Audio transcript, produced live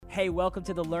Hey, welcome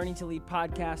to the Learning to Lead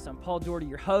podcast. I'm Paul Doherty,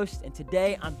 your host, and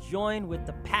today I'm joined with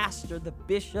the pastor, the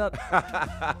bishop,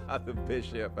 the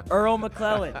bishop, Earl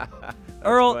McClellan.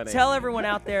 Earl, funny. Tell everyone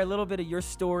out there a little bit of your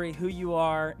story, who you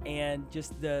are, and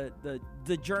just the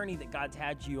journey that God's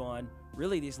had you on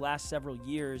really these last several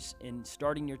years in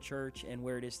starting your church and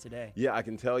where it is today. Yeah, I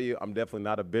can tell you I'm definitely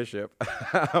not a bishop,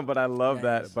 but I love Nice.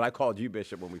 that. But I called you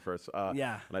bishop when we first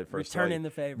Returning the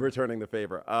favor. Returning the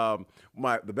favor.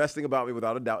 The best thing about me,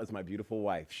 without a doubt, is my beautiful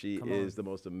wife. She Come is on. the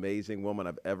most amazing woman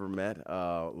I've ever met.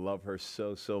 Love her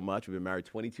so much. We've been married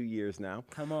 22 years now.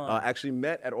 Come on. Actually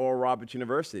met at Oral Roberts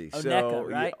University.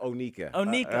 Oneka, right? Onika.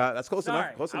 Onika. That's close Sorry.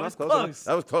 enough. Close I enough. was Close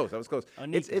enough. close. That was close.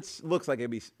 Onika. It looks like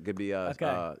it could be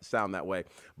Okay. sound that way.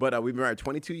 But we've been married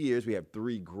 22 years. We have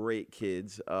 3 great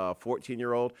kids,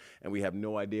 14-year-old, and we have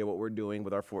no idea what we're doing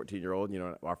with our 14-year-old,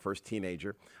 our first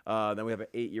teenager. Then we have an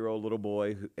 8-year-old little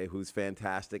boy who's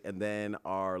fantastic, and then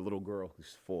our little girl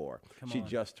who's 4. She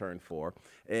just turned 4.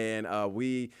 And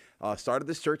we started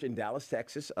this church in Dallas,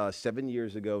 Texas, 7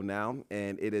 years ago now,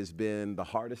 and it has been the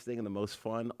hardest thing and the most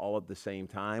fun all at the same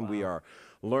time. Wow. We are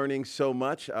learning so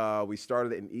much. We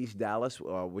started in East Dallas,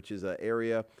 which is an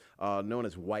area known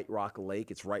as White Rock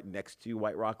Lake. It's right next to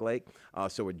White Rock Lake.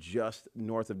 So we're just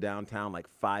north of downtown, like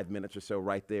 5 minutes or so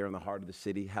right there in the heart of the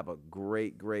city. Have a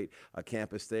great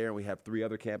campus there. And we have 3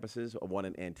 other campuses, one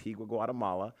in Antigua,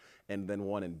 Guatemala, and then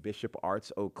one in Bishop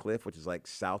Arts, Oak Cliff, which is like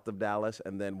south of Dallas,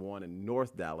 and then one in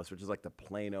North Dallas, which is like the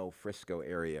Plano, Frisco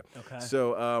area. Okay.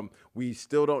 So we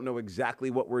still don't know exactly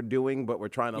what we're doing, but we're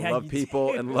trying to love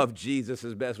people and love Jesus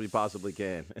as best we possibly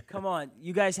can. Come on.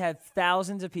 You guys have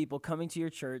thousands of people coming to your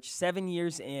church 7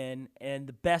 years in, and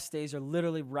the best days are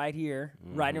literally right here,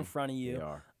 right in front of you.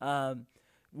 They are.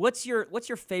 What's your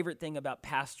favorite thing about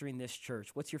pastoring this church?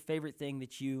 What's your favorite thing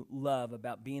that you love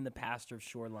about being the pastor of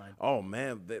Shoreline? Oh,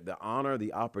 man, the honor,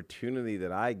 the opportunity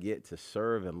that I get to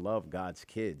serve and love God's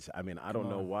kids. I mean, I don't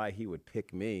know why he would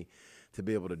pick me to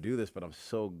be able to do this, but I'm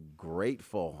so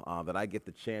grateful that I get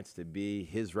the chance to be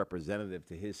his representative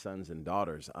to his sons and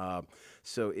daughters.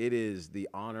 So it is the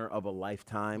honor of a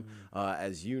lifetime.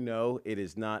 As you know, it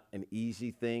is not an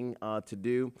easy thing to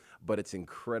do, but it's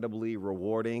incredibly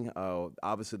rewarding.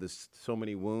 Obviously, there's so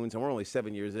many wounds, and we're only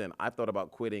 7 years in. I've thought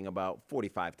about quitting about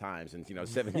 45 times in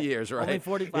 7 years, right? Only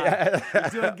 45. Yeah.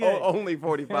 You're doing good. Only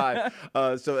 45.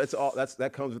 So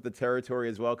that comes with the territory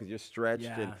as well, because you're stretched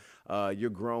and you're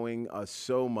growing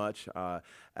so much.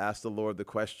 Ask the Lord the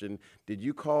question, did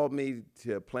you call me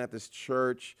to plant this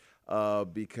church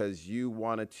because you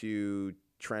wanted to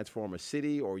transform a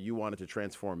city, or you wanted to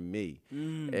transform me?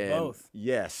 And both.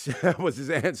 Yes, that was his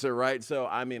answer, right? So,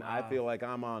 I mean, I feel like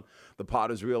I'm on the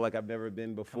potter's wheel like I've never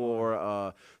been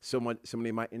before. So many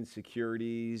of my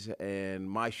insecurities and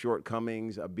my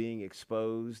shortcomings are being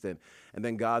exposed, and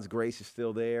then God's grace is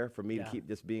still there for me to keep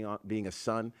just being a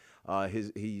son.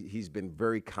 He's been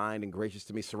very kind and gracious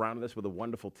to me, surrounded us with a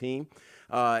wonderful team.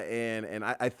 And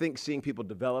I think seeing people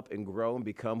develop and grow and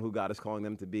become who God is calling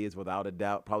them to be is without a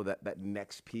doubt probably that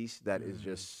next piece that is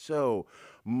just so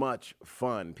much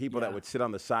fun. People that would sit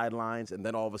on the sidelines, and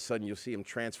then all of a sudden you'll see them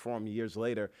transform years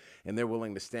later, and they're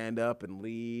willing to stand up and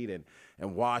lead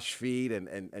and wash feet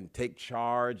and take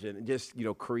charge and just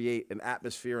create an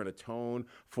atmosphere and a tone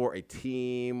for a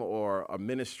team or a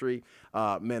ministry.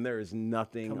 Man, there is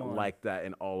nothing like that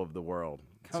in all of the world.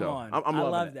 Come on. I'm I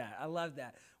loving love it. that. I love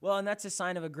that. Well, and that's a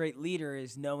sign of a great leader,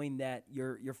 is knowing that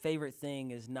your favorite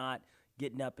thing is not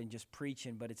getting up and just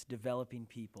preaching, but it's developing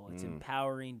people. It's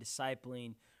empowering,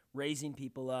 discipling, raising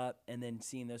people up, and then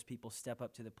seeing those people step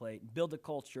up to the plate and build a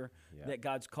culture that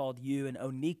God's called you and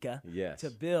Onika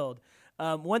to build.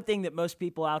 One thing that most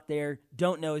people out there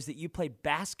don't know is that you played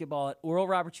basketball at Oral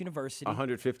Roberts University.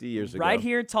 150 years ago. Right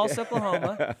here in Tulsa,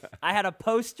 Oklahoma. I had a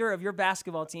poster of your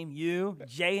basketball team, you,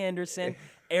 Jay Henderson,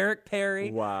 Eric Perry.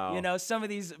 Wow. Some of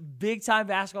these big-time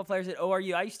basketball players at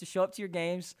ORU. I used to show up to your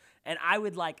games, and I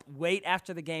would, wait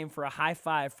after the game for a high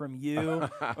five from you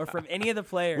or from any of the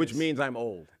players. Which means I'm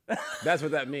old. That's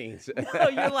what that means. No,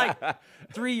 you're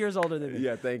 3 years older than me.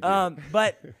 Yeah, thank you.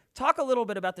 But talk a little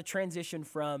bit about the transition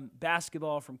from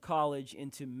basketball, from college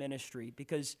into ministry,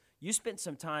 because you spent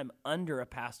some time under a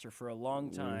pastor for a long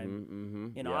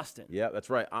time in Austin. Yeah, that's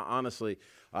right. Honestly,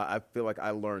 I feel like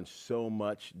I learned so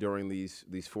much during these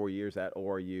 4 years at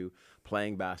ORU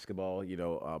playing basketball.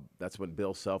 That's when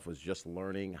Bill Self was just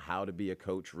learning how to be a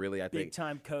coach, really, I think.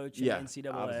 Big-time coach in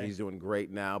NCAA. Obviously he's doing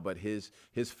great now, but his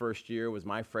first year was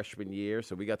my freshman year,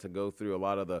 so we got to go through a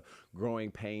lot of the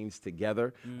growing pains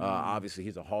together. Obviously,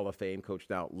 he's a Hall of Fame coach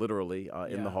now, literally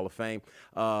in the Hall of Fame.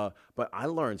 But I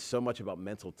learned so much about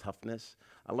mental toughness.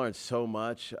 I learned so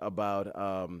much about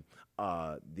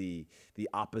the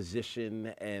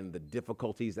opposition and the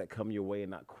difficulties that come your way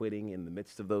and not quitting in the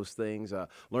midst of those things.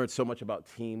 Learned so much about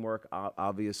teamwork,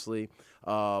 obviously.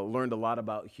 Learned a lot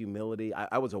about humility.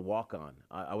 I was a walk-on.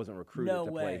 I wasn't recruited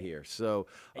to play here. So,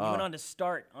 and you went on to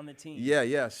start on the team.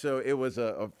 Yeah. So it was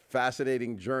a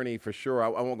fascinating journey for sure. I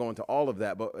won't go into all of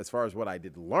that, but as far as what I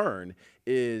did learn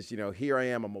is, here I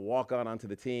am. I'm a walk-on onto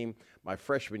the team. My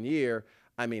freshman year,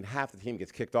 I mean, half the team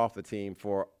gets kicked off the team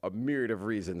for a myriad of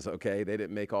reasons, okay? They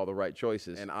didn't make all the right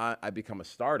choices. And I become a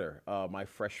starter my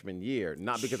freshman year,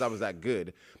 not because I was that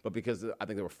good, but because I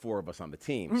think there were 4 of us on the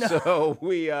team. No.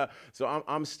 So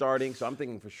I'm starting. So I'm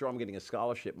thinking for sure I'm getting a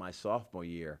scholarship my sophomore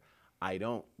year. I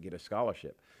don't get a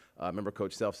scholarship. I remember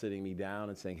Coach Self sitting me down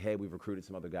and saying, hey, we've recruited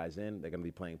some other guys in. They're going to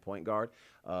be playing point guard.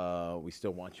 We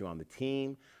still want you on the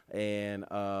team. And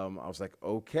I was like,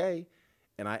 okay.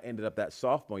 And I ended up that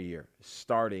sophomore year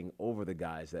starting over the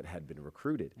guys that had been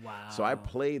recruited. Wow. So I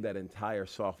played that entire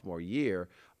sophomore year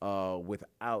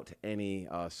without any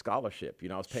scholarship.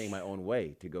 I was paying my own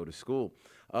way to go to school.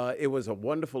 It was a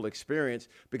wonderful experience,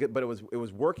 but it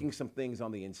was working some things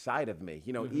on the inside of me.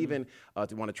 Even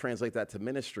to want to translate that to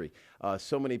ministry.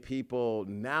 So many people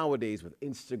nowadays with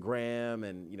Instagram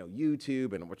and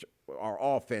YouTube, and which are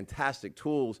all fantastic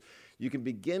tools, you can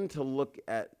begin to look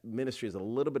at ministry as a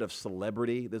little bit of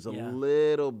celebrity. There's a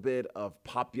little bit of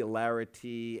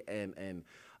popularity and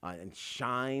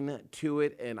shine to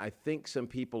it. And I think some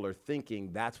people are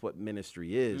thinking that's what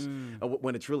ministry is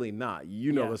when it's really not.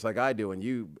 This like I do, and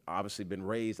you obviously been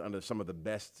raised under some of the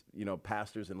best,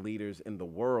 pastors and leaders in the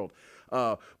world.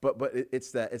 But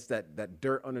it's that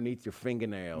dirt underneath your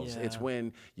fingernails. Yeah. It's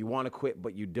when you want to quit,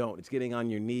 but you don't. It's getting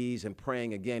on your knees and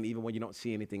praying again, even when you don't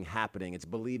see anything happening. It's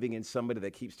believing in somebody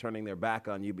that keeps turning their back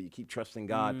on you, but you keep trusting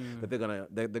God that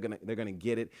they're gonna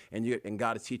get it. And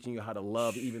God is teaching you how to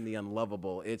love even the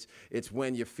unlovable. It's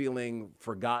when you're feeling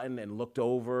forgotten and looked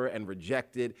over and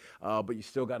rejected, but you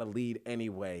still got to lead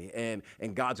anyway.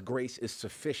 And God's grace is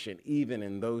sufficient even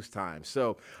in those times.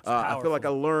 So I feel like I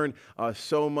learned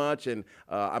so much, and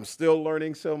I'm still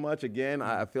learning so much. Again,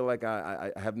 I feel like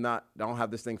I don't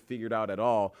have this thing figured out at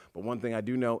all. But one thing I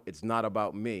do know, it's not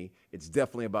about me. It's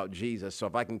definitely about Jesus. So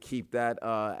if I can keep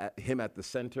that him at the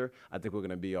center, I think we're going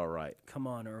to be all right. Come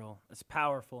on, Earl. That's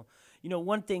powerful.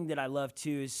 One thing that I love,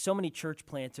 too, is so many church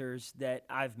planters that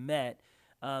I've met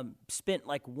spent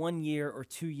like 1 year or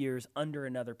 2 years under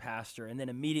another pastor, and then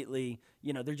immediately,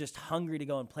 they're just hungry to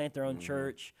go and plant their own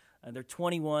church. They're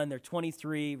 21, they're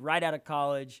 23, right out of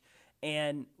college,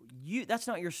 and that's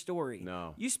not your story.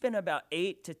 No. You spent about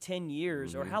 8 to 10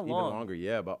 years, or how long? Even longer,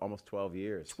 yeah, about almost 12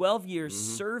 years. 12 years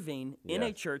serving in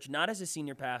a church, not as a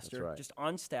senior pastor, just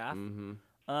on staff.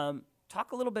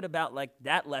 Talk a little bit about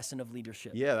that lesson of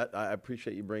leadership. Yeah, I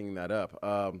appreciate you bringing that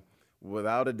up.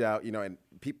 Without a doubt, and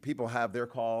people have their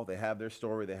call, they have their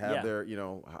story, they have their,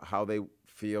 how they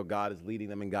feel God is leading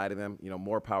them and guiding them.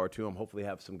 More power to them. Hopefully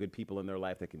have some good people in their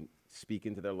life that can speak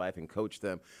into their life and coach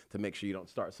them to make sure you don't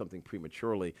start something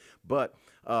prematurely. But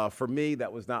for me,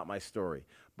 that was not my story.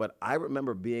 But I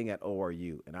remember being at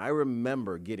ORU, and I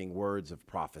remember getting words of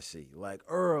prophecy like,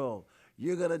 Earl,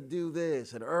 you're going to do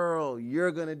this, and Earl,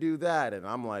 you're going to do that. And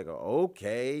I'm like,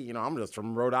 okay, I'm just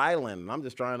from Rhode Island, and I'm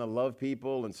just trying to love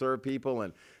people and serve people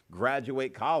and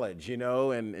graduate college,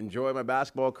 and enjoy my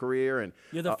basketball career. And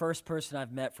you're the first person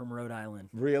I've met from Rhode Island.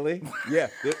 Really? Yeah.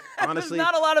 Honestly, there's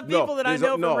not a lot of people that I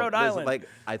know from Rhode Island.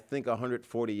 I think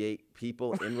 148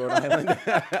 people in Rhode Island.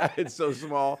 It's so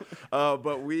small.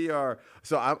 But we are.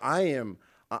 So I'm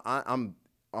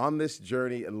on this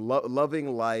journey and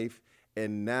loving life.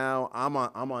 And now I'm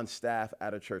on staff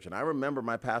at a church. And I remember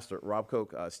my pastor, Rob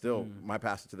Koch, still my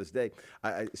pastor to this day,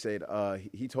 I said,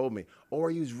 he told me,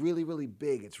 ORU's really, really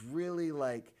big. It's really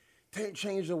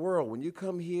change the world. When you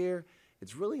come here,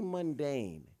 it's really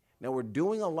mundane. Now, we're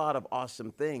doing a lot of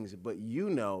awesome things, but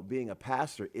being a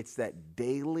pastor, it's that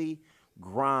daily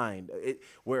grind.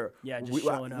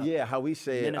 Showing up. Yeah, how we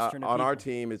say it on our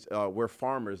team is we're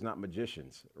farmers, not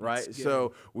magicians, right?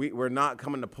 So we're not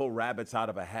coming to pull rabbits out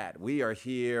of a hat. We are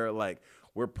here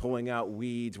we're pulling out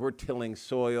weeds, we're tilling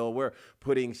soil, we're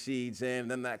putting seeds in.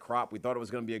 Then that crop, we thought it was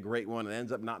going to be a great one, it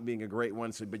ends up not being a great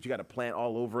one. But you got to plant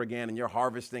all over again, and you're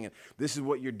harvesting, and this is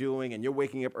what you're doing, and you're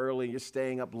waking up early, and you're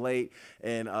staying up late,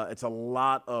 and it's a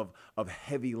lot of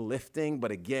heavy lifting.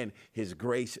 But again, His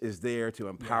grace is there to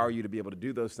empower you to be able to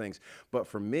do those things. But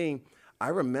for me, I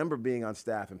remember being on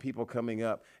staff and people coming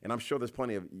up, and I'm sure there's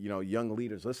plenty of young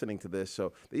leaders listening to this.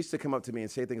 So they used to come up to me and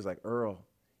say things like, Earl,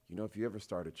 if you ever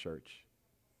start a church,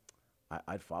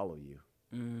 I'd follow you.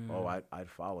 Oh, I'd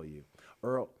follow you.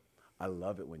 Earl, I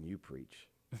love it when you preach.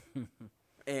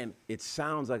 And it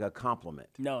sounds like a compliment.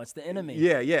 No, it's the enemy.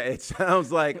 Yeah, it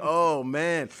sounds like, oh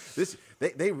man,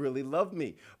 they really love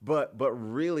me, but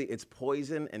really it's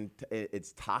poison and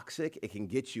it's toxic. It can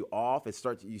get you off.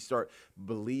 You start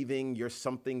believing you're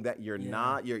something that you're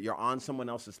not. You're on someone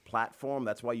else's platform.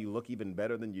 That's why you look even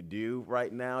better than you do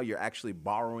right now. You're actually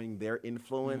borrowing their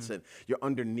influence and you're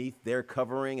underneath their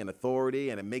covering and authority,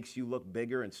 and it makes you look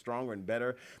bigger and stronger and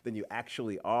better than you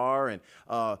actually are. And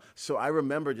so I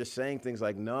remember just saying things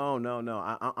like, no,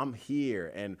 I'm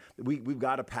here, and we've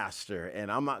got a pastor,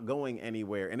 and I'm not going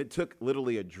anywhere. And it took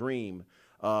literally a dream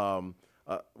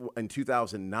in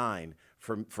 2009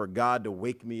 for God to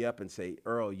wake me up and say,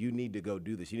 Earl, you need to go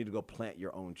do this. You need to go plant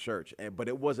your own church. But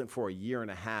it wasn't for a year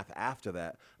and a half after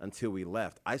that until we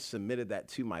left. I submitted that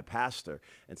to my pastor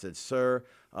and said, sir,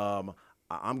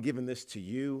 I'm giving this to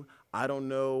you. I don't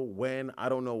know when, I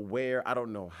don't know where, I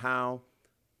don't know how.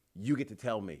 You get to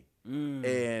tell me.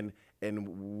 And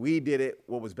we did it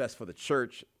what was best for the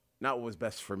church, not what was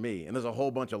best for me. And there's a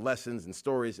whole bunch of lessons and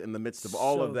stories in the midst of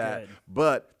all of that. Good.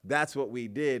 But that's what we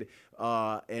did.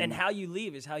 And how you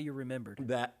leave is how you're remembered.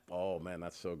 Oh man,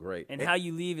 that's so great. And how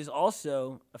you leave is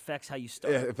also affects how you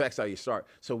start. It affects how you start.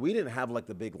 So we didn't have like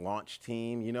the big launch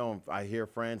team. You know, I hear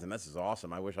friends, and this is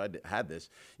awesome. I wish I had this.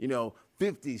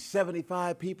 50,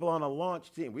 75 people on a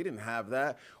launch team. We didn't have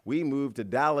that. We moved to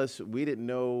Dallas. We didn't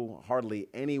know hardly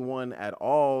anyone at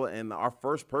all. And our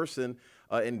first person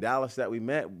in Dallas that we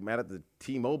met at the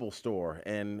T-Mobile store.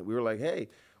 And we were like, hey,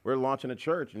 we're launching a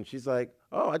church. And she's like,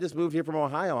 oh, I just moved here from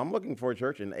Ohio. I'm looking for a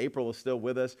church. And April is still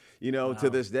with us, wow, to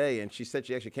this day. And she said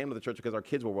she actually came to the church because our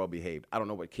kids were well behaved. I don't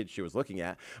know what kids she was looking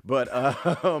at, but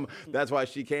that's why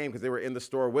she came, because they were in the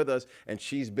store with us. And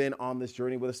she's been on this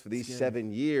journey with us for these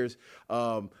 7 years.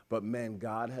 But man,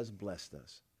 God has blessed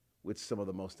us with some of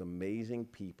the most amazing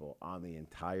people on the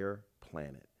entire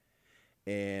planet.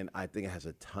 And I think it has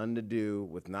a ton to do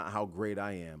with not how great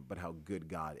I am, but how good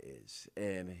God is.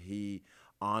 And he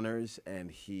honors and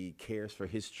he cares for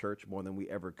his church more than we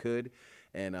ever could.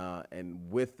 And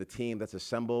with the team that's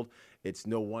assembled, it's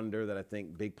no wonder that I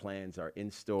think big plans are in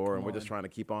store. And we're just trying to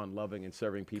keep on loving and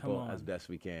serving people as best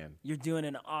we can. You're doing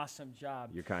an awesome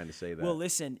job. You're kind to say that. Well,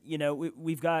 listen,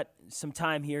 we've got some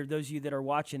time here. Those of you that are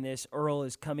watching this, Earl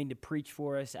is coming to preach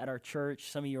for us at our church.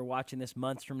 Some of you are watching this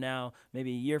months from now, maybe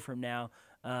a year from now.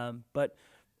 But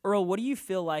Earl, what do you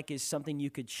feel like is something you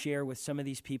could share with some of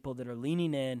these people that are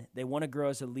leaning in, they want to grow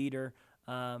as a leader,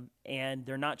 and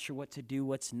they're not sure what to do,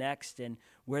 what's next, and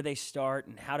where they start,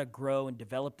 and how to grow and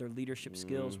develop their leadership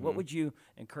skills? What would you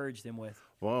encourage them with?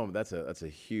 Well, that's a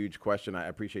huge question. I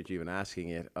appreciate you even asking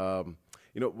it.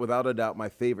 Without a doubt, my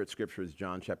favorite scripture is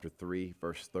John chapter 3,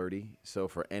 verse 30. So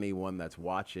for anyone that's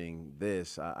watching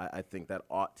this, I think that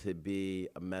ought to be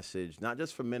a message, not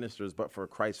just for ministers, but for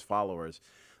Christ followers,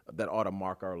 that ought to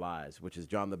mark our lives, which is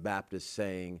John the Baptist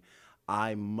saying,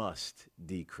 I must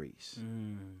decrease,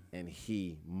 and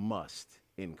he must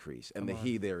increase. And the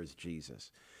he there is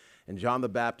Jesus. And John the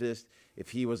Baptist, if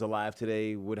he was alive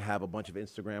today, would have a bunch of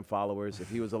Instagram followers. If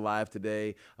he was alive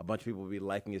today, a bunch of people would be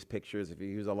liking his pictures. If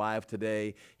he was alive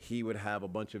today, he would have a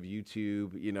bunch of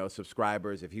YouTube,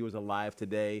 subscribers. If he was alive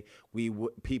today,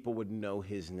 people would know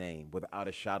his name without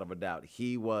a shadow of a doubt.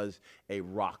 He was a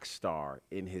rock star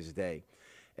in his day.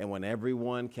 And when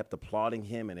everyone kept applauding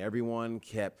him and everyone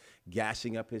kept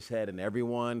gassing up his head and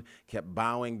everyone kept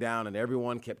bowing down and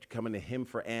everyone kept coming to him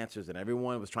for answers and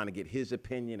everyone was trying to get his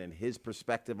opinion and his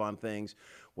perspective on things,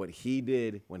 what he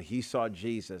did when he saw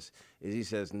Jesus is he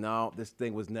says, no, this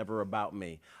thing was never about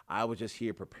me. I was just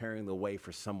here preparing the way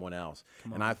for someone else.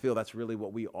 And I feel that's really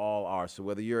what we all are. So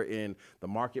whether you're in the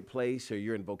marketplace or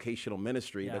you're in vocational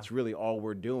ministry, that's really all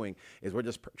we're doing is we're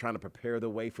just trying to prepare the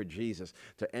way for Jesus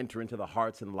to enter into the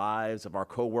hearts and lives of our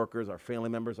coworkers, our family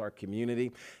members, our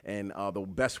community. And the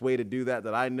best way to do that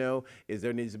I know is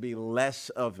there needs to be less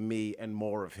of me and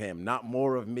more of him, not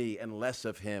more of me and less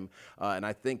of him. And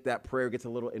I think that prayer gets a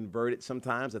little inverted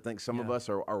sometimes. I think some of us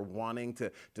are wanting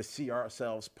to see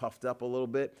ourselves puffed up a little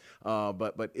bit.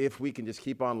 But if we can just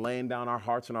keep on laying down our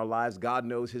hearts and our lives, God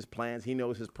knows his plans. He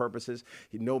knows his purposes.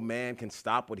 No man can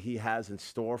stop what he has in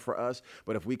store for us.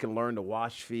 But if we can learn to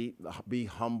wash feet, be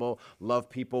humble, love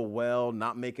people well,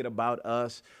 not make it about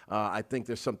us, I think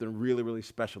there's something really, really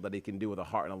special that he can do with a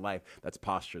heart and a life that's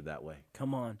postured that way.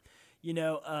 Come on.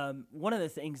 One of the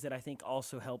things that I think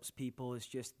also helps people is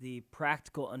just the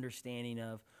practical understanding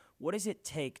of what does it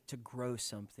take to grow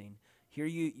something. Here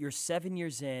you're 7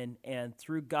 years in, and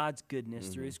through God's goodness,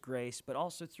 through his grace, but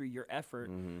also through your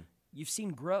effort, you've seen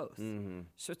growth.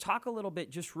 So talk a little bit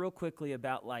just real quickly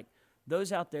about like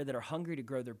those out there that are hungry to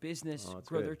grow their business,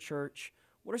 grow their church.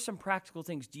 What are some practical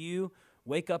things? Do you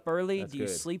wake up early? That's Do you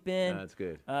good. sleep in? That's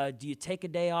good. Do you take a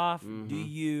day off? Do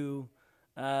you,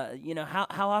 how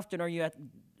often are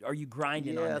you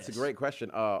grinding on Yeah, this? that's a great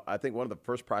question. I think one of the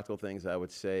first practical things I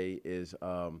would say is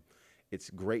it's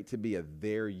great to be a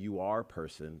there you are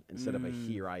person instead of a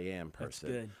here I am person.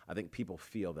 That's good. I think people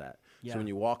feel that. Yeah. So when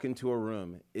you walk into a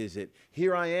room, is it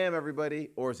here I am, everybody,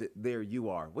 or is it there you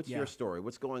are? What's your story?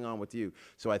 What's going on with you?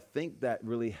 So I think that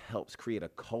really helps create a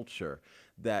culture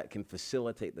that can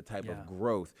facilitate the type of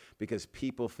growth because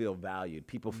people feel valued,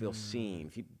 people feel seen,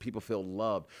 people feel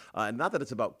loved. And not that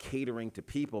it's about catering to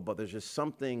people, but there's just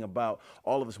something about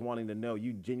all of us wanting to know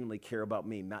you genuinely care about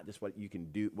me, not just what you can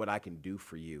do, what I can do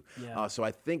for you. Yeah. So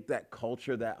I think that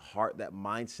culture, that heart, that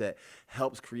mindset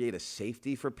helps create a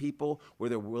safety for people where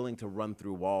they're willing to run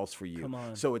through walls for you. Come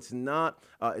on. So it's not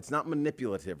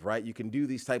manipulative, right? You can do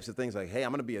these types of things like, hey,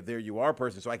 I'm going to be a there you are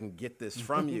person so I can get this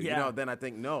from you. Yeah. Then I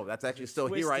think, no, that's actually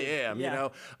still here I am. Yeah.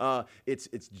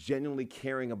 It's genuinely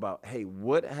caring about, hey,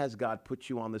 what has God put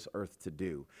you on this earth to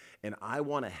do? And I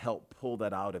want to help pull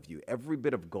that out of you. Every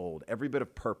bit of gold, every bit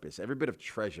of purpose, every bit of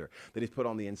treasure that He's put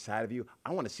on the inside of you,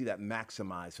 I want to see that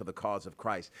maximized for the cause of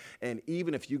Christ. And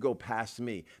even if you go past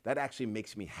me, that actually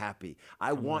makes me happy.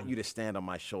 I want you to stand on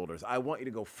my shoulders. I want you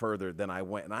to go further than I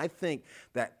went. And I think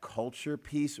that culture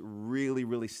piece really,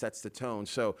 really sets the tone.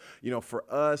 So, for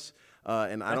us,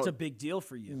 That's a big deal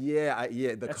for you.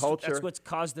 The culture. That's what's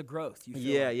caused the growth. You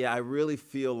feel Yeah. I really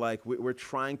feel like we're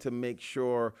trying to make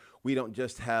sure we don't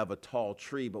just have a tall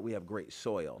tree, but we have great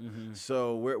soil.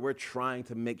 So we're trying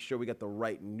to make sure we got the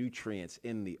right nutrients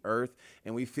in the earth.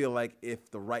 And we feel like if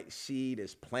the right seed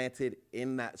is planted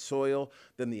in that soil,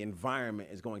 then the environment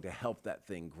is going to help that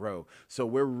thing grow. So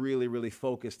we're really, really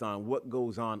focused on what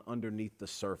goes on underneath the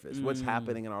surface, what's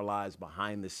happening in our lives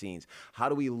behind the scenes. How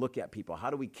do we look at people? How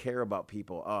do we care about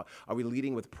people? Are we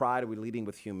leading with pride? Are we leading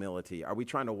with humility? Are we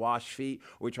trying to wash feet?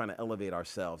 Or are we trying to elevate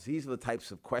ourselves? These are the types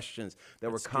of questions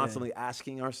that we're constantly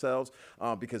asking ourselves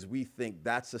because we think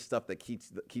that's the stuff that keeps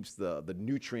the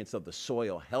nutrients of the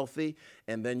soil healthy.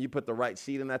 And then you put the right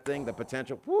seed in that thing, the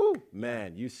potential,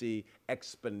 you see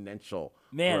exponential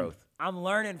growth. I'm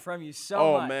learning from you so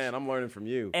much. Oh, man, I'm learning from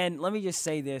you. And let me just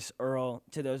say this, Earl,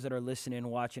 to those that are listening and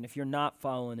watching. If you're not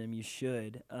following him, you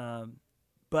should.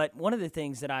 But one of the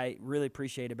things that I really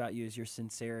appreciate about you is your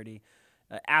sincerity.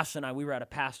 Ashley and I, we were at a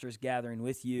pastor's gathering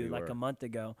with you a month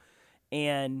ago,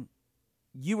 and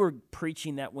you were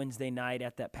preaching that Wednesday night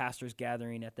at that pastor's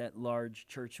gathering at that large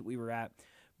church that we were at.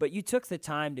 But you took the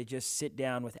time to just sit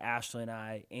down with Ashley and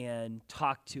I and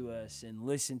talk to us and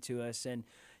listen to us. And,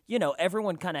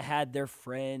 everyone kind of had their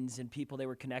friends and people they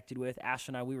were connected with.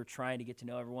 Ashley and I, we were trying to get to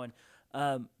know everyone.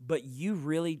 But you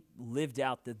really lived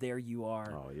out the there you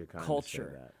are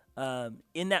culture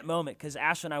in that moment. Because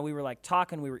Ashley and I, we were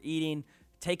talking, we were eating,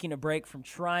 taking a break from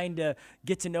trying to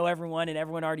get to know everyone, and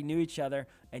everyone already knew each other,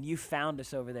 and you found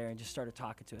us over there and just started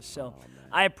talking to us. So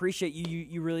I appreciate you.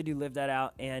 You really do live that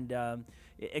out. And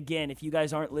again, if you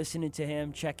guys aren't listening to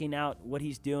him, checking out what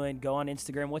he's doing, go on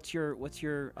Instagram. What's your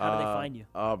how do they find you?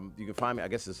 You can find me, I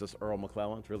guess it's just Earl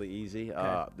McClellan. It's really easy.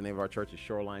 The name of our church is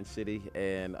Shoreline City,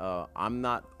 and I'm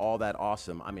not all that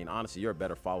awesome. I mean, honestly, you're a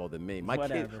better follow than me.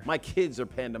 My kids are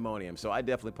pandemonium, so I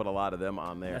definitely put a lot of them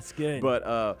on there. That's good.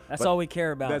 But that's all we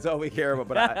care about. That's all we care about.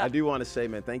 But I do want to say,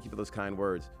 man, thank you for those kind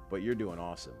words. But you're doing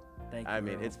awesome. Thank you. I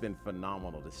mean, it's been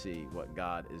phenomenal to see what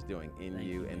God is doing in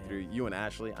you and through you and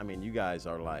Ashley. I mean, you guys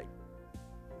are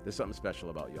there's something special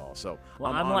about y'all. So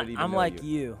I'm like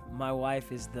you. My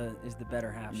wife is the better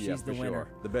half. Yeah, she's the winner. Sure.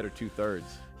 The better 2/3.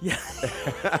 Yeah,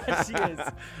 she is.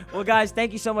 Well, guys,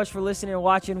 thank you so much for listening and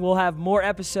watching. We'll have more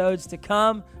episodes to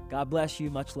come. God bless you.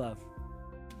 Much love.